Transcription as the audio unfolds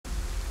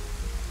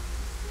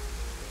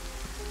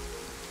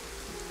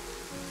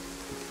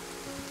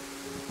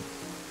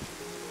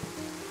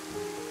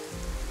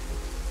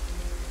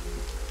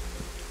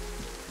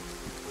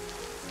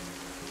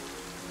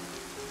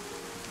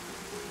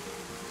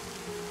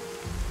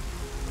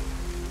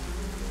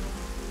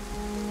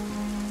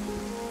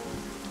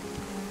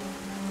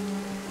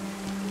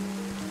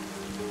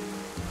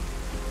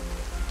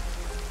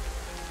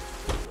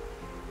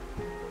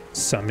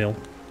Samuel.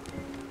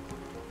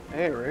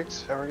 Hey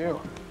Riggs, how are you?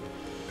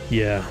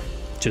 Yeah,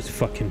 just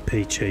fucking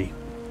peachy.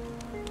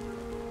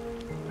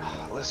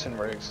 Listen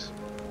Riggs,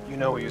 you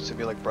know we used to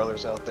be like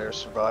brothers out there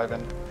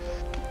surviving,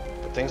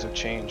 but things have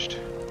changed.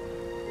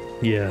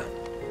 Yeah,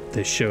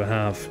 they sure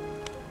have.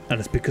 And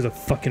it's because of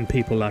fucking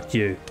people like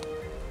you.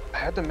 I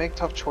had to make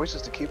tough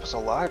choices to keep us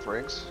alive,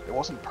 Riggs. It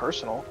wasn't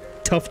personal.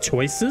 Tough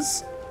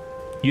choices?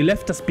 You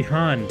left us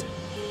behind.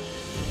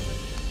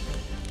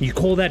 You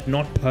call that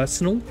not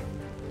personal?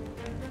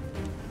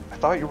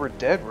 I thought you were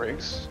dead,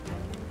 Riggs.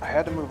 I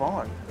had to move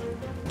on.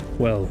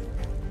 Well,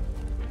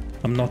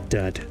 I'm not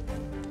dead.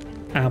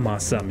 Am I,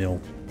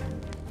 Samuel?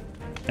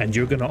 And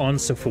you're gonna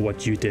answer for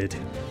what you did.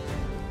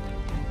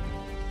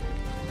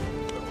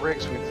 But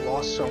Riggs, we've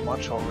lost so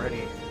much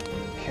already.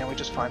 Can't we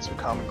just find some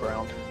common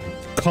ground?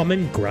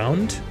 Common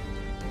ground?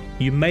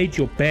 You made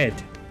your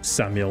bed,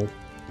 Samuel.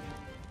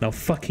 Now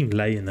fucking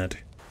lay in it.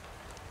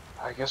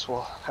 I guess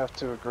we'll have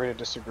to agree to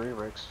disagree,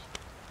 Riggs.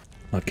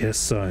 I guess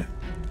so.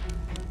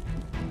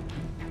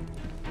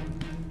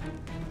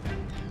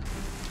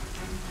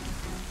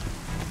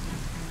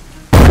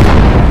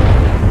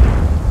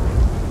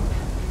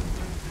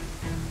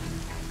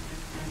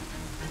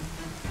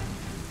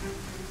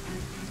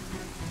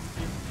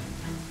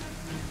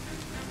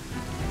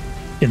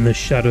 In the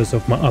shadows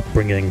of my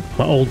upbringing,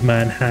 my old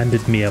man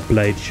handed me a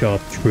blade-sharp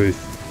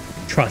truth.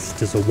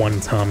 Trust is a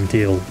one-time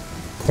deal.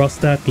 Cross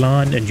that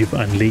line and you've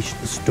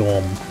unleashed the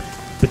storm.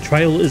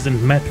 Betrayal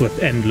isn't met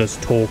with endless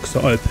talks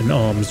or open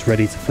arms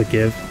ready to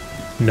forgive.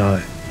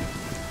 No.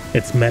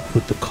 It's met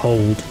with the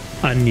cold,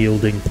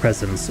 unyielding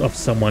presence of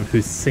someone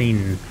who's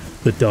seen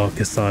the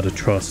darker side of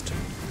trust.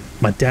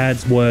 My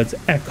dad's words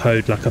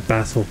echoed like a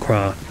battle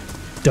cry.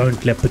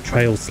 Don't let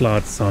betrayal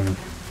slide, son.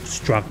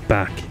 Struck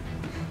back.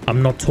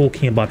 I'm not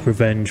talking about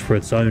revenge for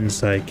its own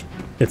sake.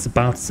 It's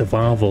about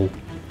survival.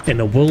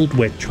 In a world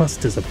where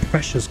trust is a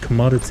precious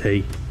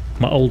commodity,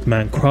 my old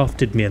man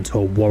crafted me into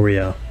a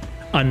warrior,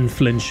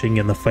 unflinching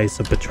in the face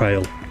of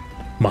betrayal.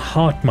 My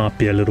heart might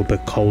be a little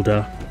bit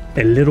colder,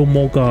 a little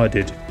more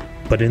guarded,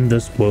 but in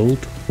this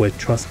world where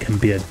trust can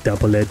be a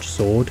double-edged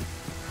sword,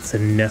 it's a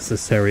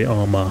necessary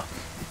armor.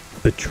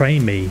 Betray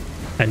me,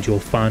 and you'll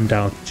find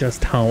out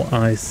just how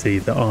I see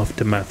the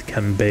aftermath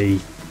can be.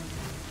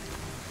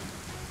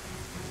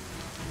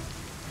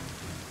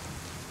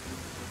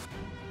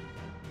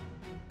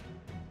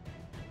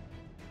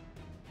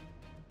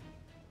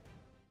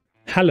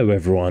 Hello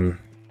everyone.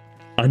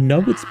 I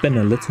know it's been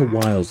a little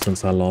while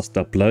since I last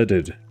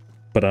uploaded,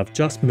 but I've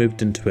just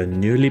moved into a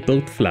newly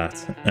built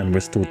flat and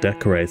we're still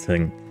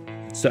decorating.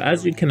 So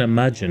as you can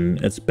imagine,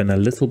 it's been a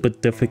little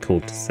bit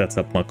difficult to set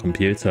up my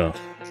computer,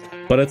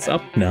 but it's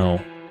up now,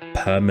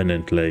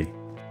 permanently.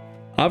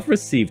 I've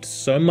received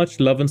so much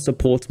love and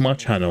support to my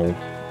channel,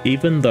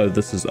 even though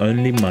this is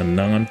only my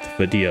 9th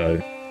video,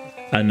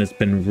 and it's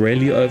been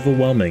really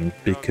overwhelming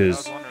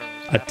because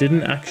I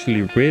didn't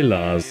actually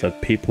realize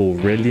that people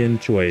really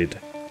enjoyed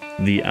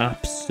the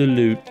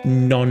absolute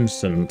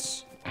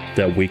nonsense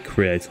that we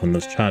create on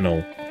this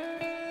channel.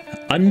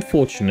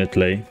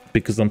 Unfortunately,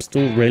 because I'm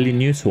still really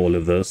new to all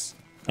of this,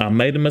 I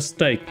made a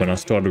mistake when I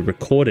started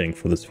recording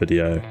for this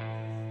video.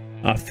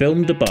 I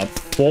filmed about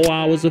 4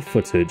 hours of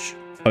footage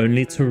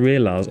only to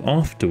realize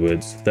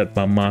afterwards that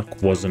my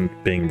mic wasn't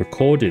being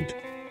recorded.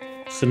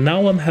 So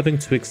now I'm having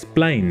to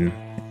explain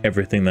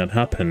everything that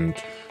happened.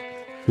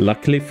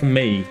 Luckily for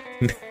me,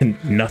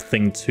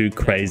 nothing too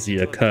crazy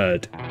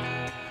occurred.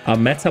 I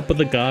met up with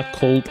a guy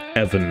called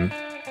Evan.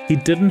 He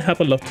didn't have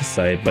a lot to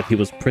say, but he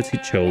was pretty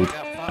chilled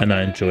and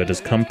I enjoyed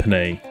his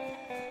company.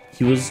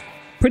 He was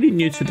pretty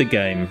new to the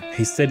game.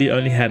 He said he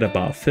only had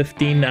about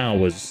 15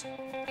 hours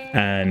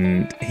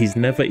and he's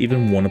never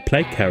even won a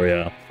plate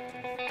carrier.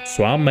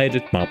 So I made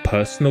it my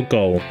personal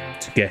goal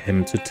to get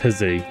him to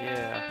Tizzy.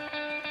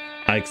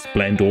 I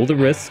explained all the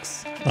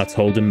risks. I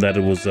told him that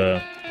it was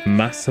a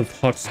massive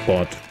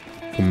hotspot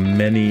for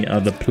many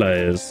other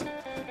players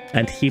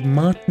and he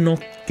might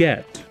not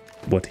get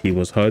what he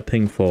was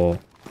hoping for.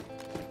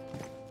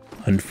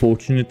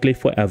 Unfortunately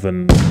for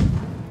Evan,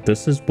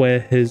 this is where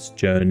his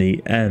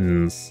journey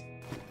ends,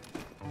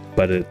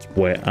 but it's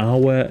where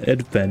our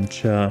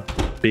adventure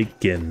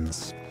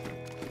begins.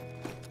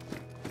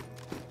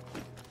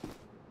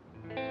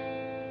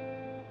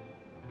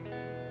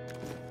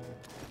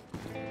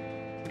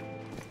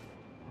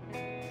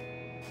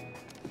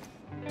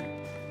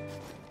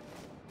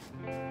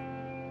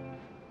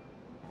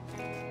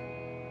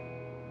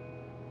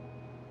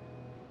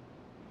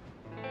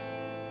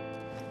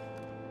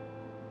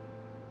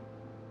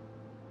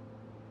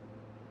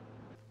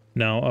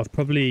 Now, I've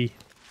probably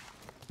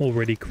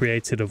already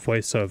created a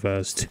voiceover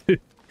as to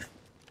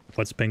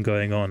what's been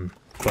going on,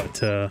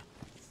 but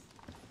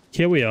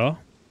here we are.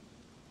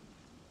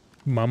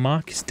 My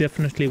mic is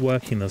definitely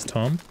working this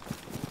time,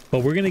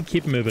 but we're going to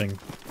keep moving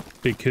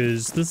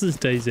because this is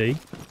DayZ,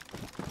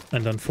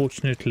 and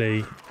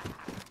unfortunately,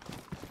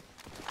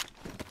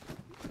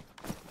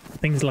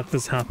 things like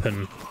this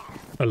happen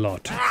a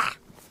lot.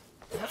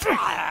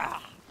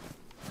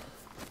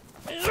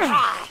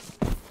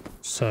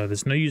 So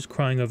there's no use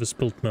crying over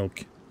spilt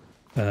milk.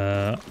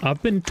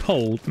 I've been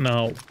told,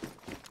 now,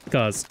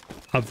 guys,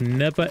 I've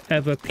never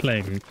ever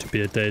claimed to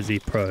be a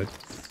DayZ pro.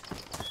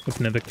 I've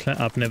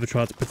never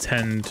tried to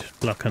pretend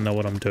like I know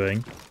what I'm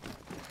doing.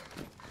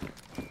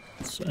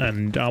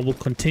 And I will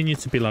continue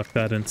to be like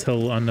that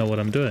until I know what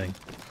I'm doing.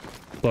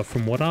 But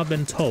from what I've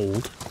been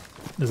told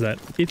is that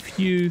if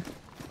you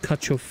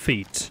cut your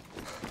feet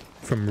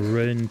from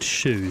ruined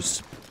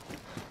shoes,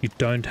 you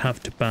don't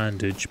have to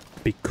bandage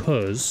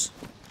because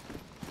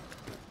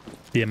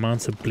the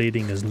amount of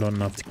bleeding is not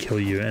enough to kill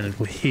you and it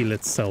will heal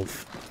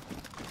itself.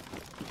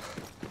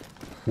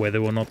 Whether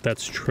or not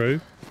that's true,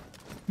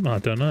 I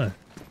don't know.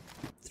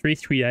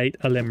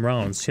 338 LM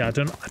rounds. Yeah, I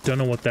don't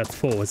know what that's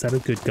for. Is that a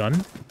good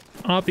gun?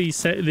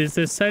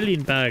 There's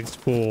saline bags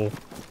for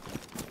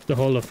the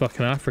whole of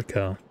fucking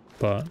Africa,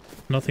 but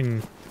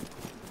nothing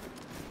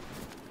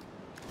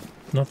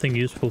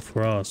useful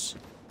for us.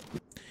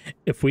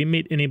 If we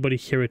meet anybody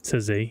here at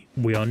Tizzy,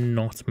 we are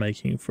not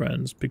making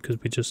friends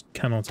because we just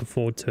cannot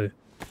afford to.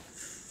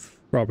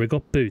 Right, we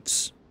got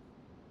boots.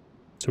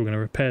 So we're going to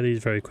repair these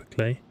very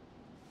quickly.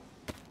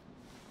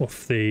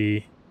 Off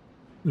the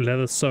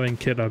leather sewing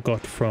kit I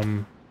got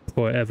from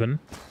poor Evan.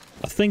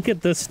 I think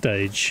at this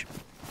stage,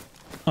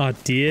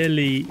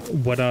 ideally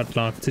what I'd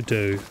like to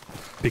do,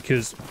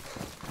 because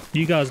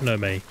you guys know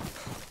me,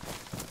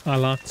 I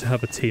like to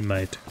have a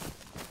teammate.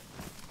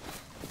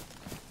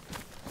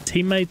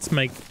 Teammates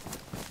make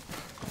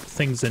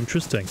things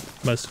interesting,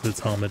 most of the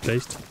time at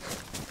least.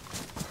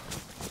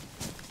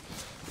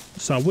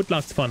 So I would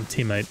like to find a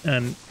teammate,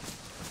 and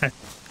at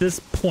this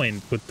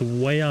point, with the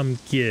way I'm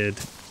geared,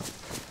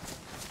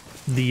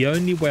 the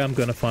only way I'm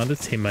going to find a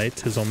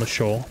teammate is on the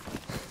shore.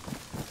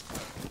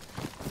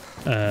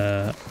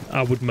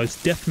 I would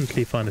most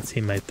definitely find a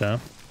teammate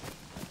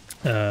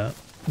there.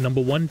 Number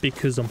one,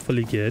 because I'm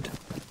fully geared,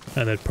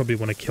 and they'd probably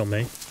want to kill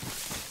me.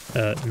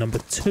 Number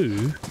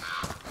two,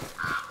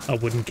 I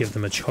wouldn't give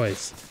them a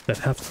choice. They'd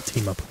have to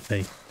team up with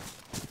me.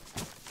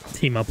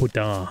 Team up or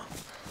die.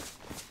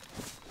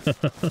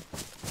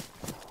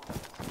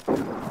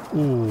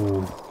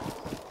 Ooh.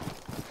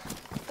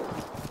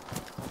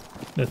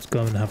 Let's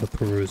go and have a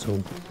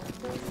perusal.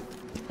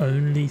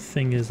 Only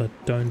thing is I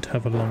don't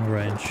have a long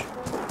range.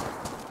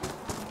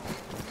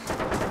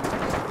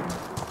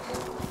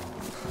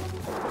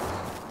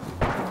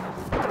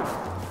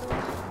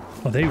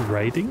 Are they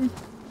raiding?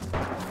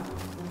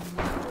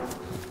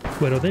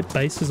 Wait, are there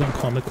bases on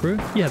Kamakru?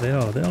 Yeah, they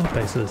are. They are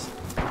bases.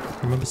 I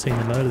remember seeing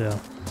them earlier.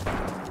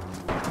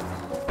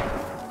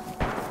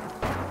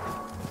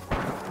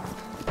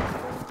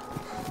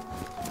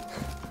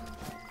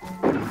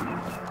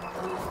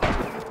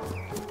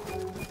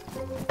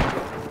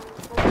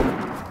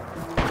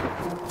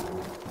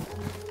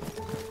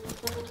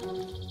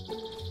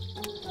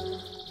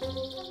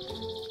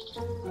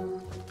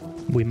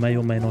 We may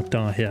or may not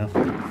die here.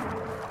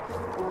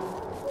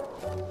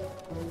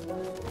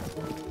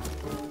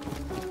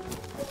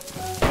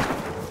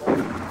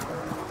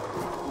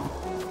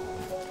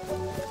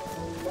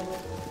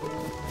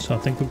 So I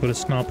think we've got a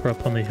sniper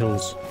up on the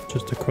hills,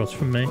 just across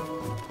from me.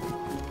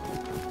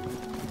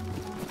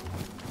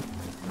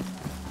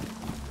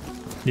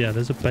 Yeah,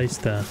 there's a base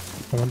there.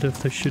 I wonder if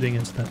they're shooting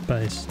into that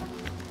base.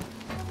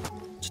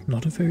 It's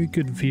not a very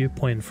good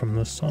viewpoint from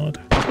this side.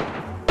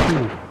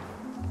 Ooh.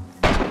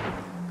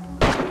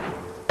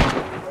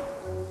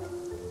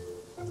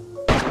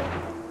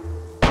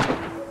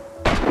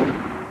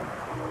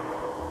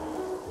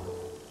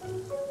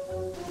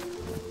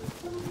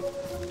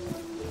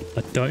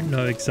 I don't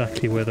know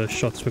exactly where those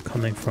shots were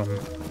coming from.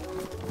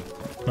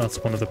 That's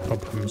one of the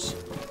problems.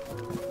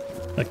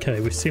 Okay,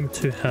 we seem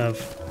to have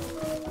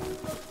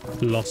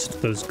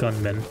lost those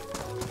gunmen.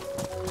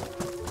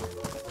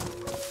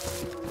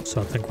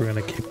 So I think we're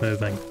going to keep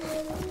moving.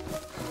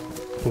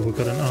 But we've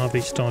got an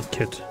RV start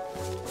kit.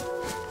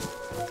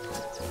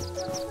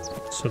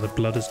 So the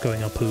blood is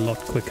going up a lot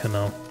quicker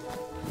now.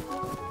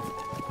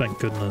 Thank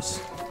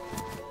goodness.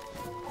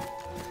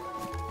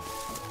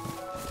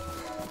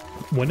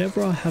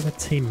 Whenever I have a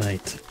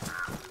teammate,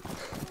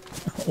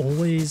 I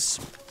always...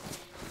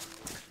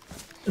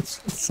 It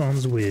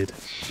sounds weird,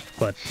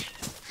 but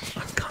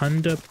I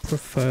kinda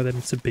prefer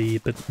them to be a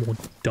bit more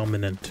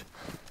dominant.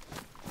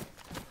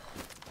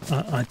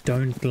 I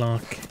don't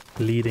like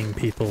leading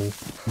people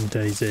in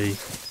DayZ,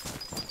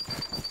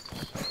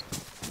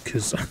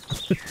 because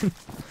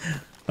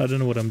I don't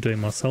know what I'm doing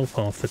myself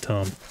half the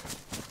time.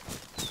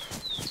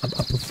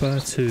 I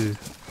prefer to...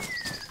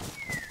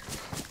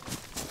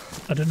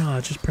 I don't know,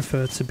 I just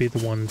prefer to be the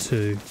one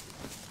to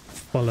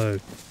follow,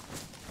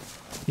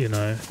 you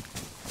know.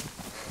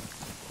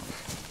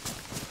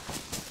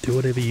 Do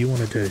whatever you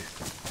want to do.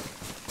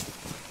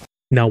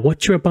 Now,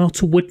 what you're about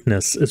to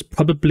witness is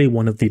probably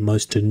one of the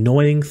most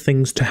annoying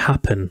things to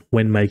happen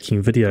when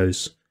making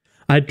videos.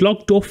 I'd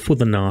logged off for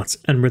the night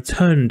and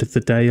returned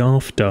the day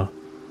after,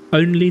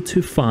 only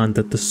to find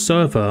that the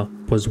server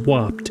was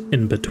wiped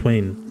in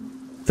between,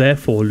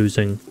 therefore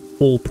losing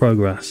all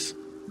progress.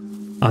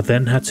 I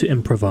then had to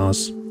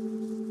improvise.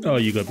 Oh,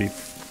 you gotta be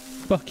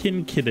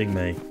fucking kidding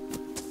me.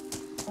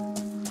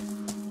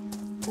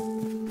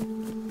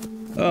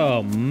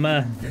 Oh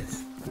man.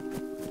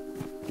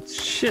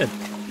 Shit.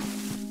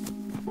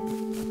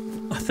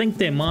 I think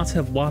they might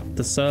have wiped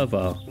the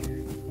server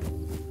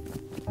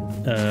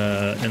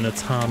in the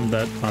time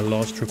that I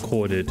last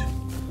recorded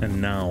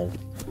and now.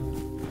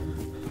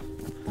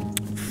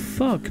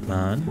 Fuck,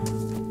 man.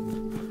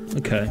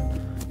 Okay.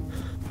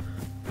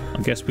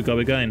 I guess we go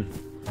again.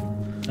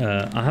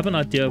 I have an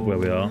idea of where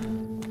we are.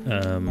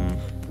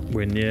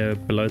 We're near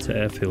below to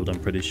airfield, I'm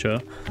pretty sure.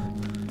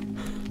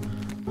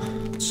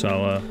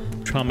 So,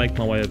 try and make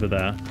my way over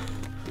there.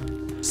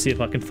 See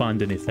if I can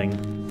find anything,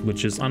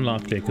 which is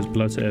unlikely because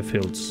below to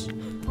airfield's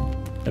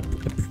a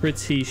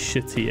pretty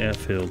shitty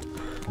airfield.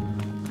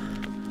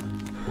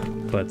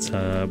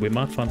 But we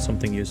might find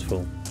something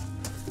useful.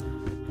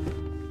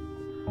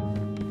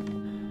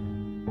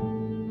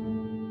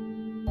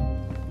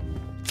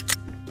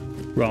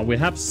 Right, we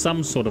have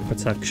some sort of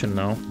protection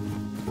now.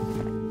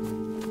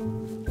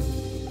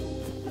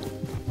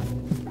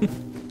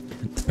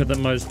 They're the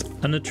most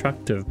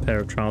unattractive pair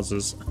of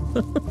trousers.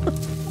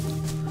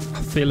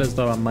 I feel as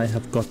though I may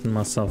have gotten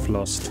myself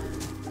lost.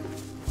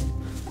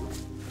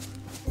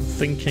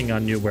 Thinking I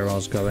knew where I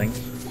was going,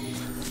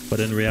 but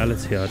in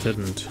reality I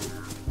didn't.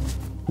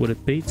 Would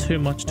it be too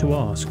much to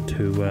ask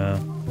to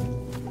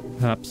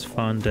perhaps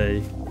find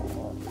a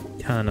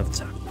can of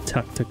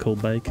tactical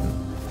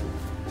bacon?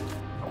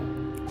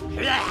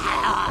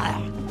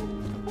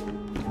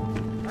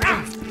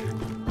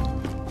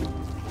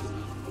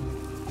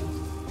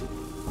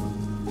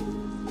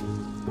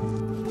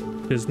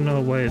 There's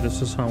no way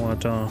this is how I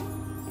die.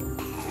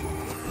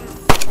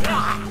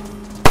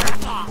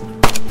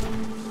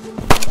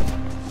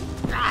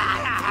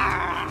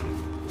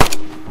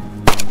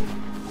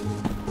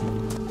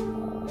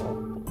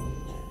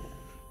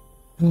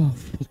 Oh,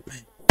 fuck me.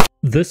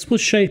 This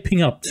was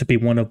shaping up to be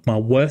one of my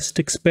worst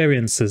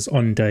experiences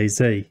on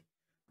DayZ.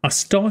 I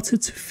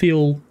started to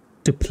feel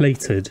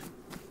depleted.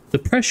 The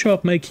pressure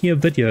of making a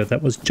video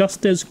that was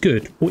just as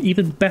good or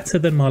even better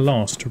than my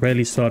last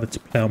really started to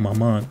play on my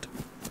mind.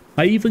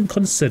 I even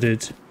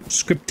considered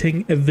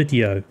scripting a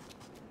video,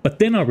 but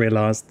then I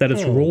realized that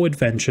it's raw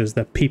adventures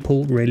that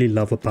people really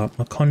love about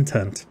my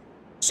content,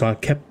 so I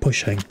kept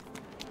pushing.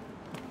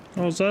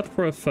 How's that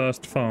for a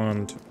first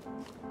find?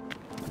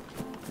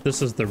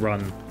 This is the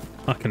run.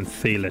 I can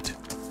feel it.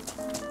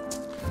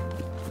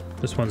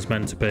 This one's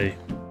meant to be.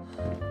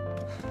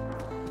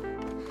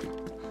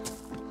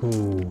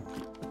 Ooh.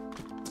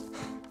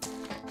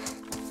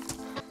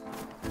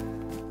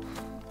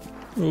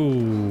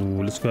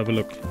 Ooh, let's go have a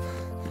look.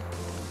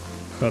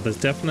 Oh,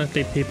 there's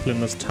definitely people in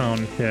this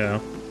town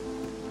here.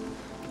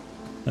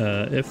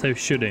 If they're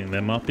shooting, they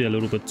might be a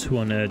little bit too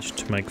on edge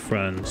to make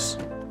friends.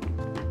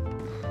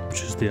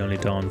 Which is the only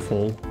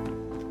downfall.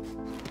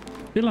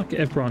 I feel like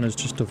everyone is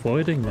just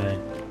avoiding me.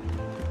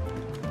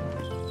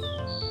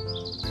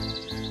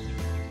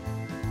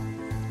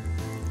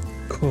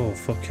 Cool,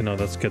 fucking hell,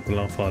 that scared the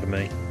laugh out of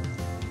me.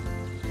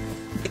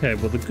 Okay,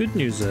 well the good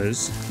news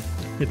is,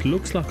 it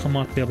looks like I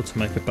might be able to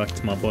make it back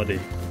to my body.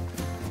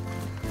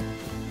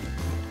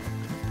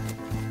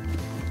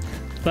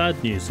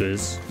 Bad news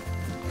is,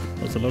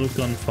 there's a lot of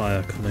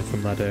gunfire coming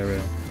from that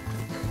area.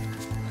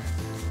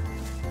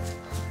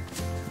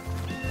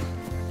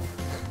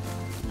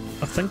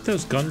 I think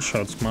those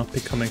gunshots might be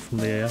coming from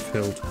the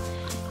airfield.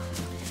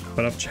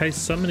 But I've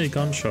chased so many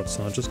gunshots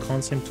and I just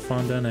can't seem to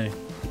find any.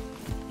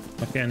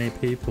 Like any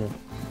people.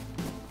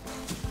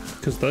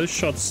 Because those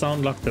shots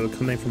sound like they were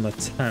coming from the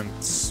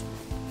tents.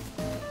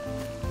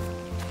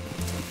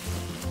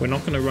 We're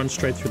not going to run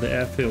straight through the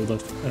airfield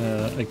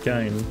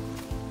again.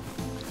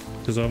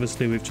 Because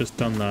obviously we've just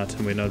done that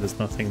and we know there's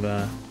nothing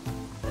there.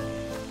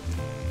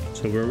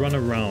 So we'll run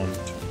around.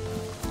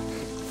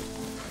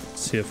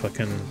 See if I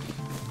can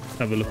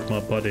have a look at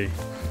my body.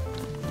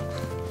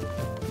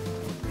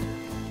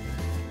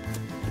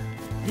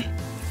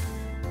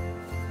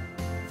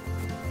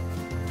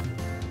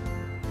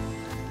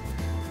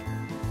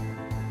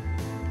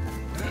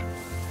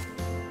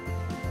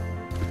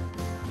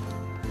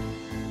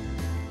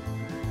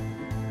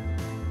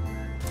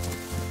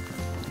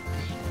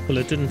 Well,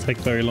 it didn't take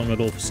very long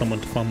at all for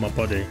someone to find my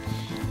body.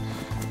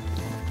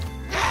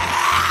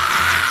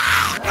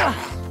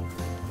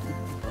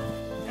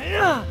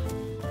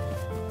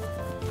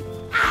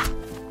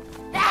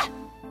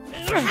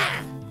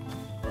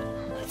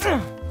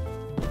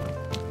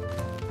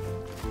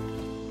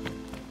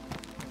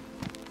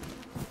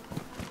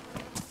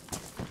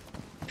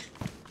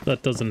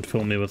 That doesn't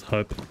fill me with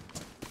hope.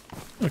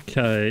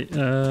 Okay,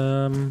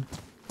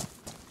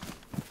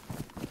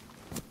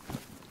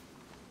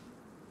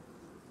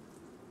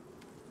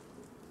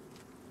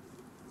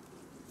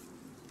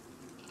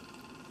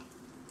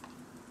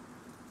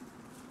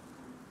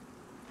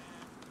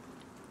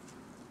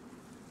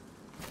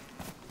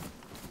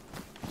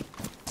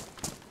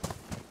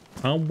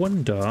 I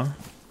wonder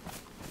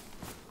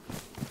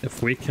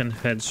if we can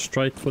head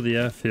straight for the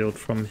airfield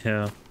from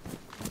here.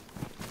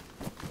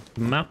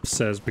 The map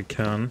says we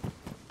can.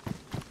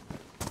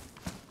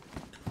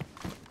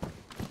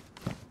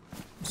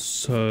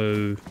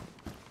 So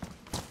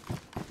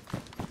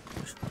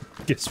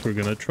Guess we're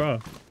gonna try.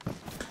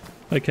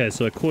 Okay,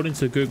 so according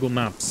to Google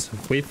Maps,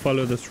 if we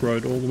follow this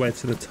road all the way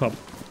to the top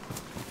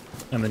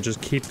and then just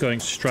keep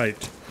going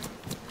straight,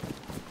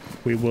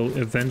 we will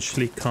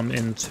eventually come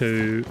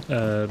into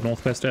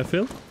Northwest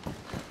Airfield.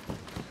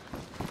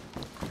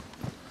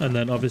 And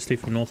then obviously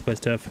from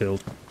Northwest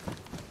Airfield,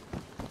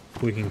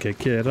 we can get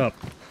geared up.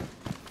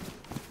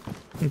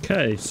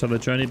 Okay, so the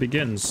journey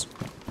begins.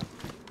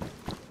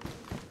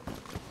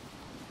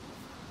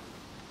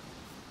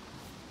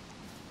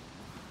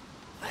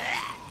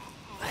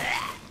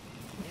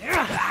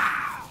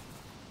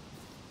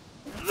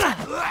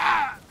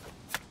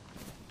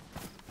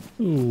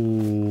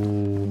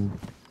 Ooh.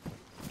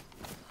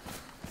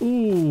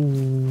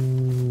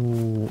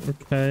 Ooh.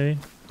 Okay.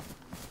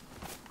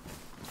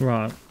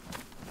 Right.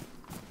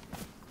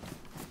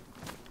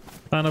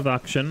 Plan of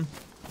action.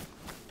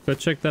 Go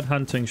check that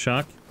hunting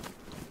shack.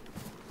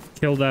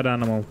 Kill that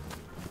animal.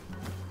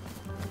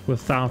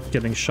 Without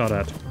getting shot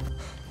at.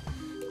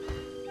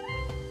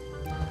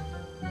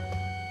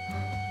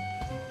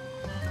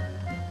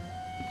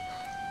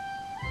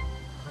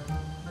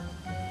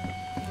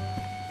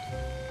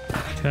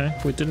 Okay,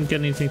 we didn't get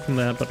anything from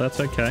there, but that's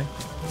okay.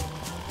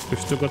 We've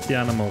still got the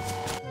animal.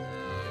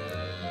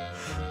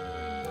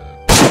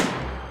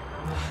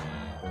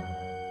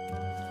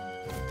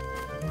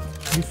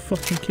 Are you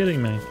fucking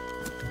kidding me?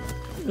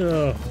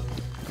 Ugh,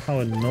 how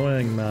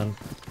annoying, man.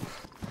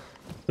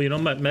 Well, you know,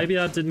 maybe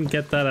I didn't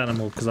get that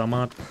animal because I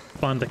might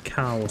find a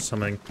cow or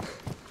something.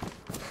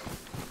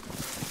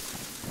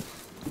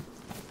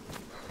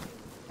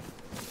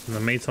 And the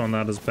meat on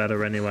that is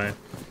better anyway.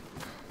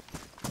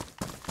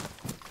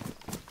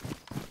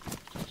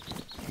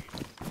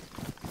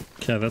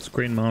 Okay, that's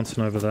Green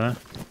Mountain over there.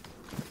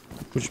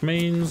 Which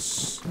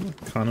means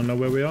I kind of know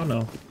where we are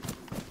now.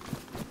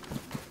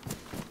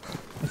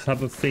 I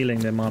have a feeling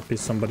there might be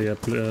somebody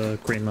at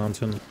Green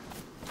Mountain.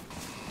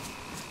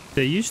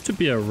 There used to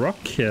be a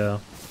rock here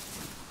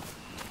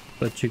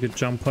that you could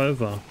jump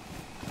over.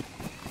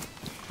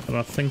 But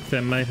I think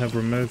they may have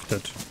removed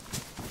it.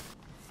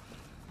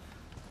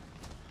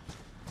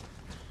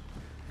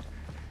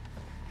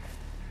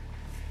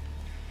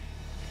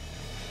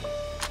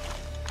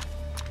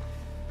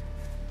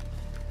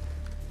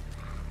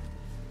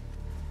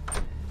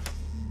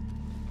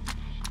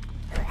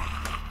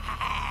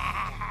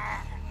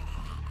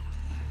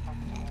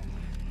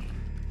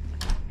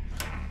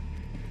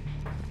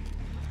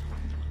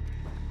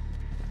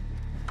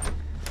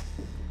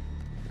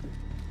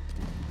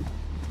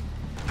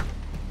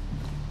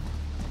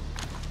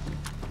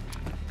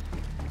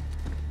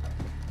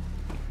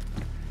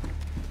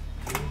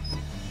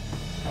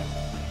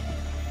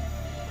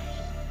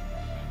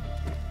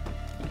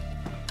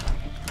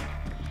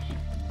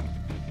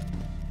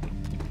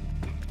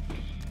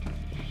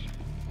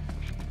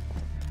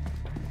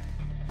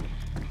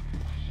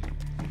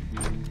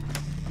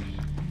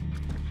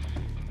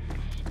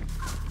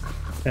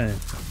 Okay,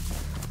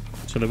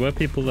 so there were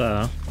people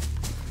there,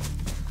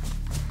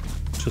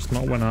 just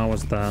not when I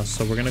was there,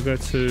 so we're gonna go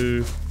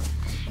to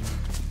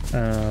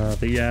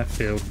the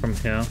airfield from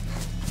here.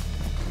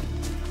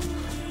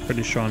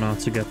 Pretty sure I know how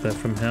to get there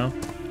from here.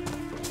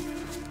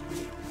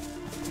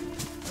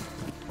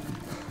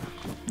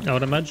 I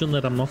would imagine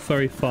that I'm not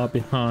very far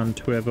behind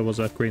whoever was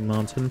at Green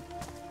Mountain.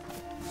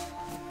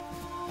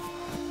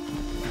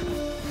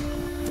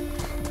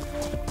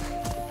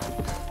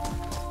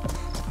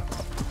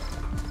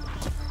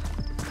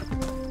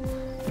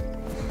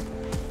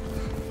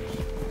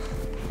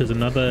 There's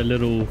another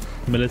little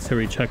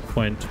military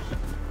checkpoint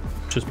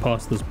just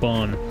past this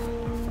barn.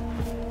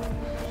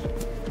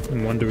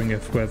 I'm wondering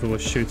if whoever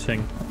was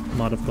shooting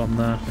might have gone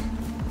there.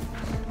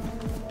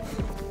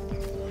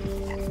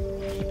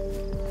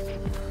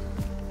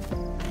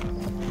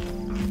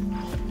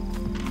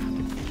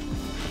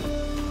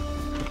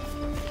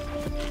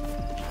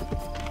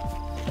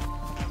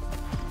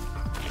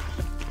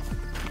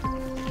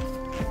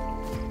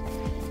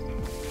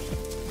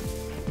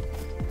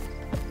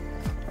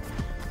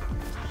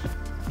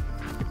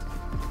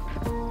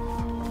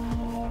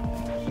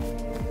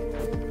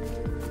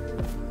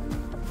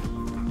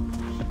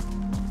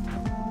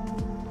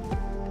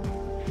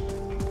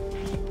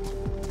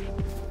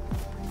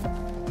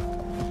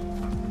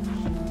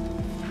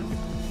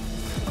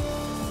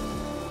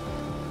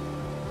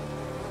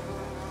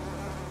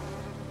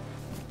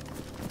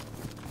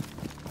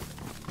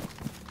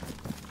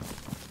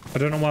 I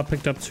don't know why I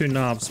picked up 2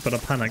 knives, but I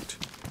panicked.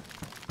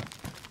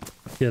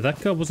 Yeah,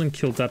 that guy wasn't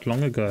killed that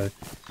long ago.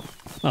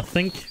 I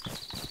think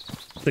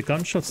the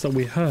gunshots that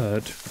we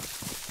heard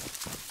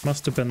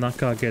must have been that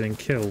guy getting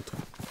killed.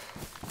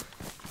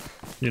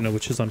 You know,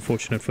 which is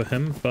unfortunate for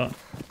him, but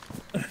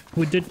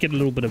we did get a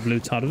little bit of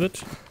loot out of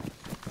it.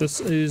 This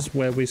is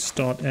where we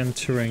start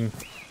entering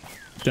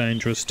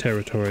dangerous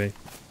territory.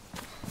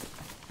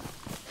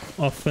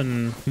 More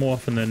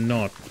often than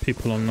not,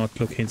 people are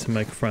not looking to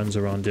make friends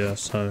around here,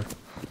 so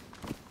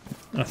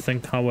I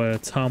think our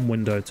time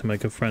window to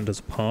make a friend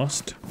has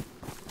passed,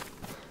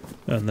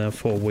 and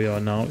therefore we are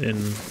now in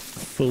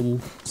full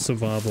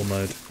survival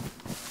mode.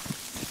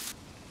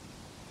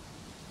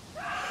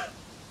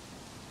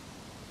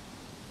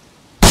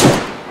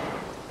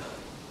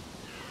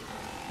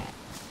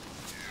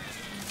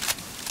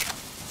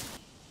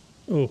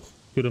 Oh,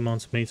 good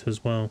amount of meat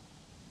as well.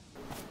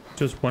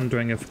 Just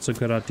wondering if it's a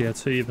good idea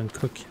to even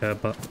cook here,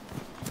 but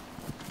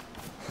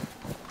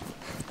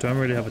don't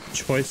really have a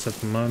choice at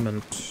the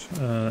moment.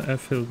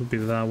 Airfield would be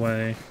that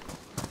way.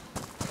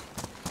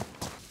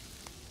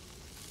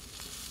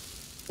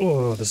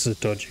 Oh, this is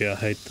dodgy. I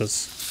hate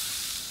this.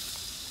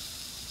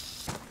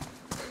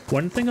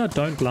 One thing I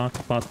don't like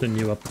about the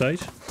new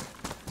update,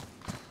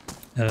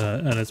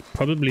 and it's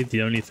probably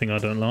the only thing I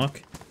don't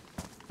like,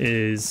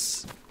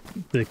 is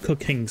the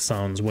cooking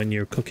sounds when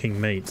you're cooking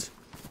meat.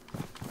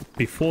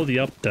 Before the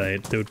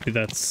update, there would be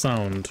that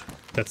sound,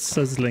 that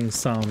sizzling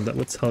sound that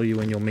would tell you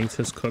when your meat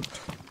is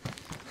cooked.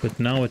 But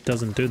now it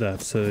doesn't do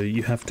that, so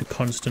you have to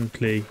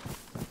constantly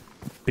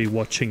be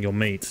watching your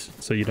meat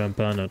so you don't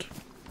burn it.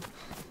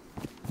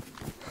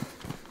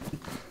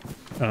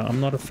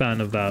 I'm not a fan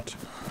of that.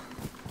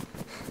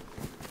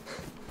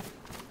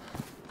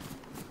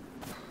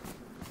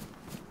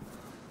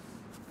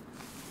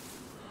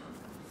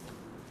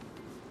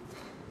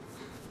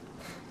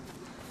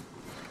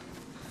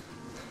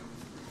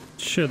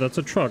 Shit, that's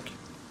a truck.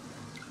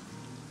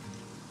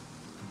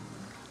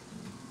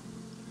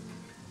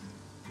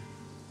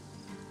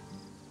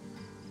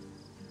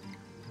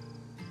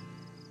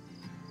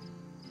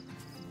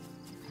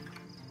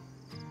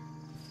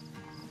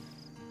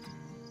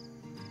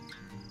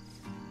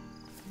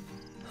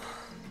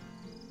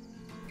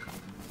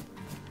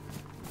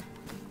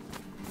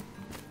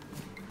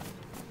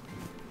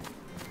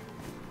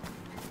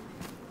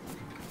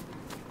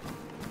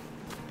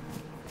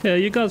 Yeah,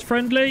 you guys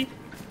friendly?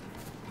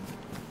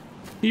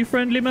 You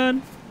friendly,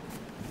 man?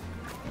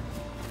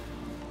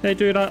 Hey,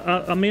 dude,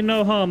 I mean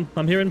no harm.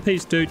 I'm here in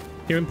peace, dude.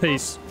 Here in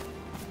peace.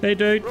 Hey,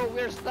 dude. Bro,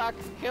 we're stuck.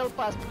 Help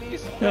us,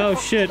 please. Oh, I'm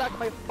shit. Stuck.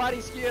 My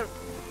body's here.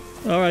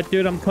 Alright,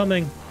 dude, I'm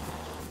coming.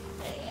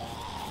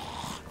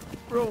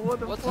 Bro,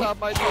 what's up,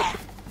 my dude?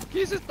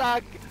 He's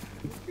stuck.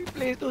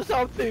 Please do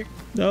something.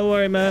 Don't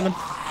worry, man.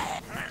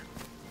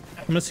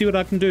 I'm gonna see what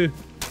I can do.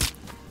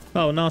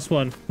 Oh, nice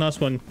one. Nice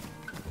one.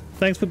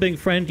 Thanks for being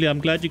friendly. I'm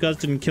glad you guys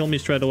didn't kill me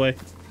straight away.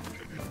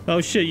 Oh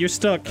shit, you're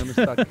stuck. I'm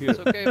stuck here. It's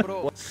okay,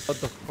 bro. What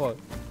the fuck?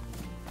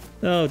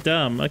 Oh,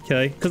 damn.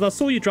 Okay. Because I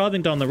saw you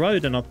driving down the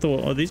road and I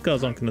thought, oh, these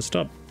guys aren't going to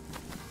stop.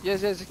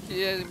 Yes,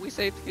 we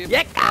saved him.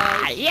 Yeah.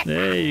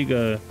 There you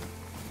go.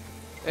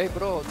 Hey,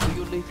 bro, do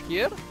you live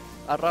here?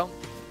 Around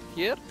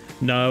here?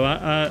 No,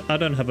 I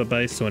don't have a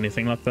base or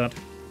anything like that.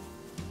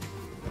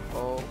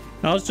 Oh,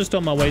 I was just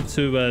on my way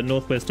to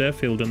Northwest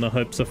Airfield in the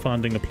hopes of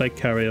finding a plate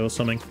carrier or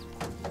something.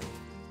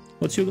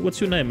 What's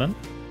your name, man?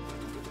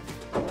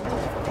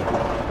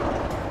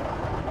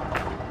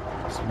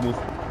 Smooth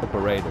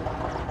operator.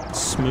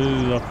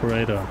 Smooth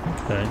operator.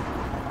 Okay.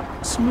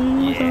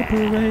 Smooth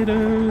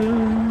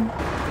operator.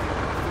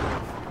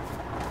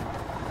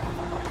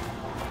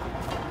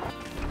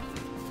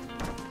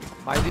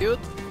 my dude,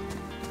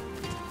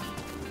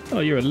 Oh,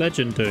 you're a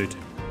legend, dude.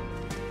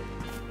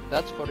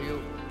 that's for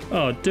you.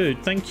 Oh,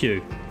 dude, thank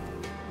you.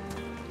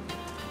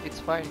 It's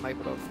fine, my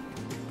bro.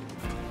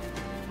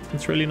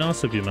 It's really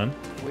nice of you, man.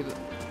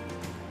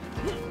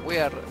 We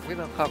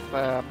don't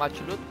have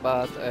much loot,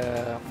 but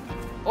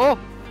oh,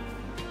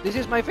 this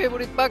is my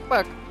favorite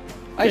backpack.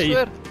 I Yeah,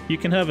 swear. You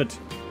can have it.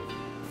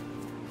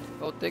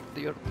 Oh, take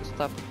your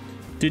stuff.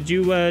 Did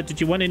you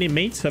want any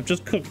meat? I've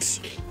just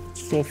cooked.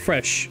 It's all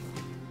fresh.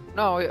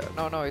 No,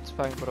 it's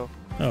fine, bro.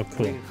 Oh,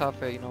 cool. We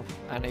have enough,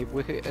 and if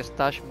we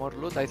stash more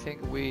loot, I think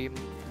we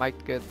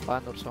might get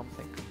banned or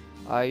something.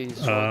 I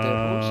saw the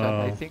rules, and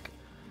I think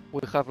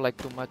we have like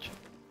too much.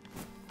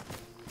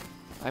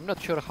 I'm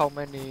not sure how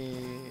many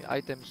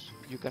items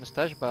you can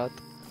stash, but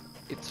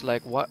it's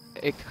like what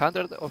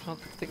 800 or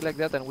something like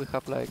that, and we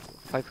have like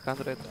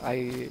 500.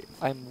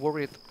 I'm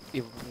worried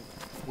if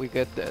we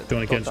get the Don't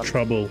want to get into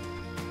trouble.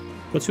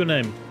 What's your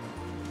name?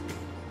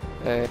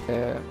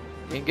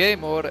 in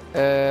game or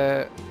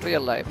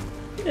real life.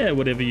 Yeah,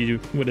 whatever you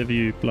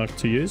like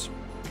to use.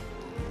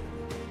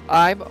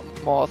 I'm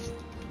Moth,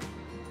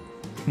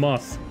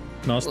 Moth.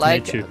 Nice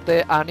like to meet you.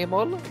 the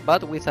animal,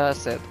 but with a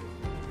set.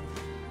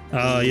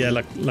 Oh yeah,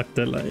 like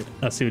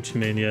I see what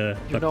you mean. Yeah,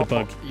 You like know, the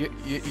bug.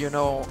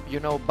 you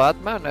know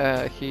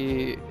Batman.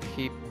 He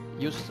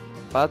used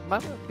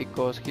Batman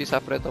because he's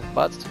afraid of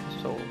bats.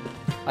 So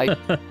I'm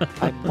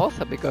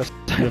Moth because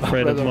You're I'm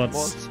afraid of of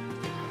moths.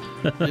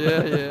 moths.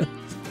 Yeah.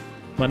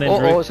 My name's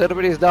Oh,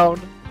 server is down.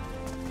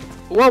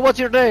 What's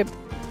your name?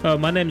 Oh,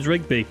 my name's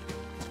Rigby.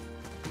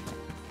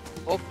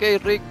 Okay,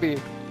 Rigby.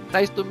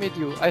 Nice to meet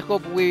you. I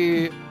hope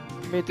we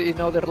meet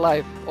in other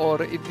life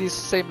or in this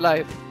same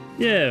life.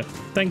 Yeah,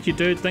 thank you,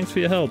 dude. Thanks for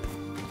your help.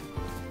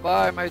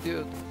 Bye, my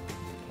dude.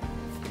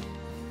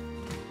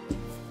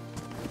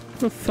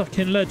 What a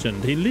fucking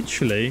legend. He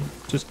literally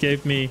just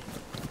gave me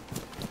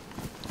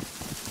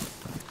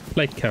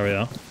plate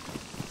carrier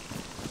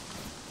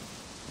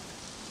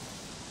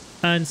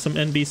and some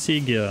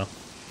NBC gear.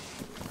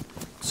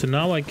 So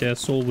now I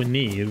guess all we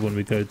need when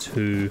we go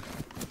to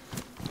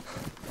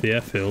the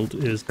airfield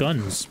is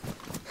guns.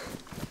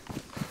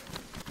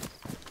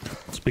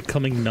 It's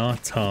becoming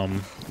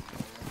nighttime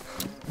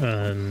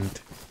and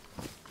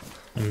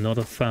I'm not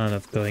a fan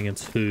of going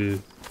into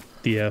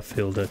the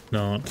airfield at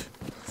night.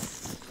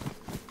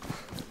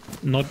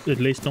 At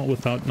least not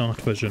without night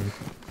vision.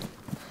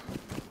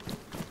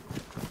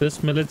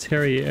 This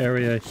military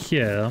area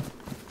here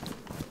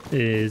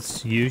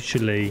is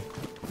usually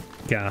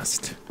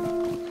gassed.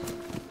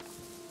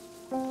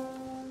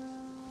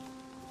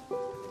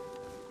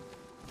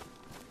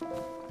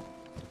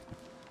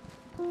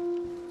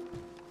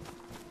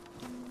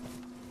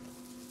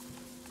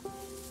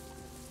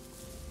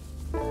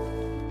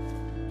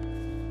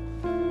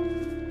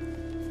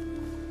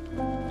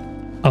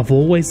 I've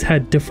always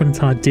had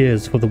different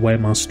ideas for the way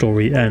my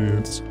story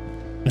ends.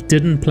 I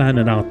didn't plan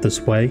it out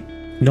this way,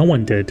 no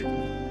one did,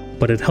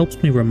 but it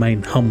helps me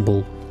remain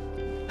humble.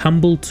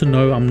 Humble to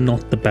know I'm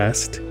not the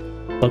best,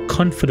 but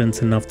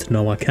confident enough to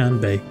know I can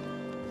be.